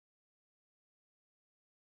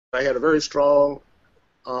I had a very strong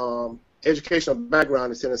educational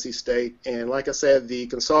background in Tennessee State, and like I said, the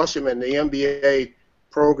consortium and the MBA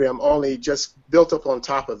program only just built up on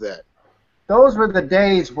top of that. Those were the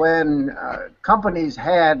days when companies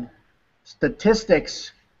had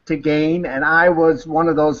statistics to gain, and I was one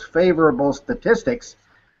of those favorable statistics.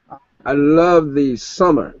 I love the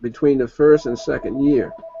summer between the first and second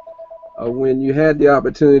year when you had the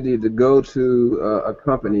opportunity to go to a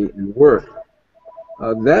company and work.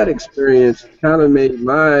 That experience kind of made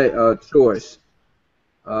my choice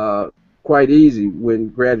quite easy when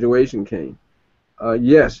graduation came.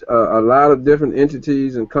 Yes, a lot of different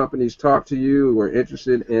entities and companies talked to you, were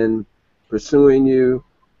interested in pursuing you,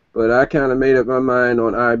 but I kind of made up my mind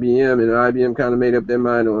on IBM, and IBM kind of made up their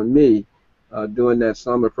mind on me doing that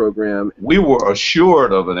summer program. We were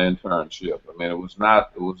assured of an internship. I mean, it was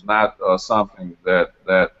not something that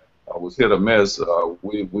was hit or miss.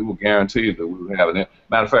 We were guaranteed that we would have an.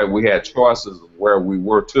 Matter of fact, we had choices of where we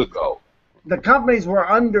were to go. The companies were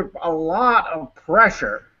under a lot of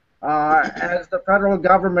pressure as the federal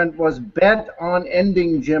government was bent on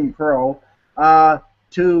ending Jim Crow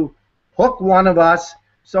to hook one of us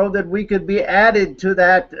so that we could be added to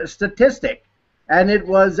that statistic. And it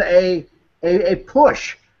was a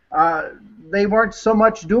push. They weren't so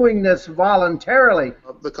much doing this voluntarily.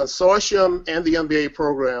 The consortium and the MBA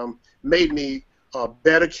program made me a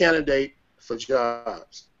better candidate for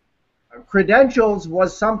jobs. Credentials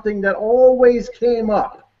was something that always came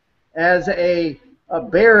up as a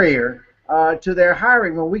barrier to their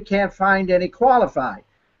hiring when we can't find any qualified.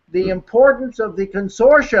 The importance of the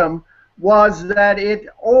consortium was that it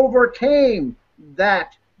overcame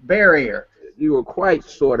that barrier. You were quite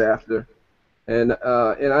sought after, and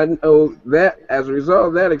I know that as a result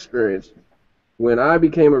of that experience, when I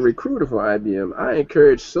became a recruiter for IBM, I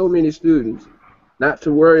encouraged so many students not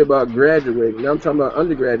to worry about graduating. Now I'm talking about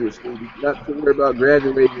undergraduate students, not to worry about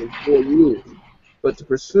graduating in 4 years, but to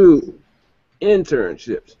pursue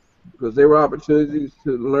internships, because there were opportunities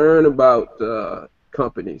to learn about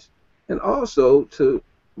companies and also to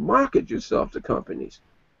market yourself to companies.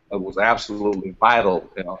 It was absolutely vital,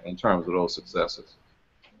 in terms of those successes.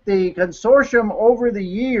 The consortium over the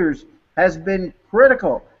years has been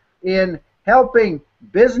critical in helping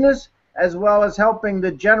business as well as helping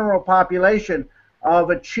the general population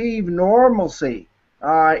achieve normalcy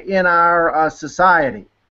in our society.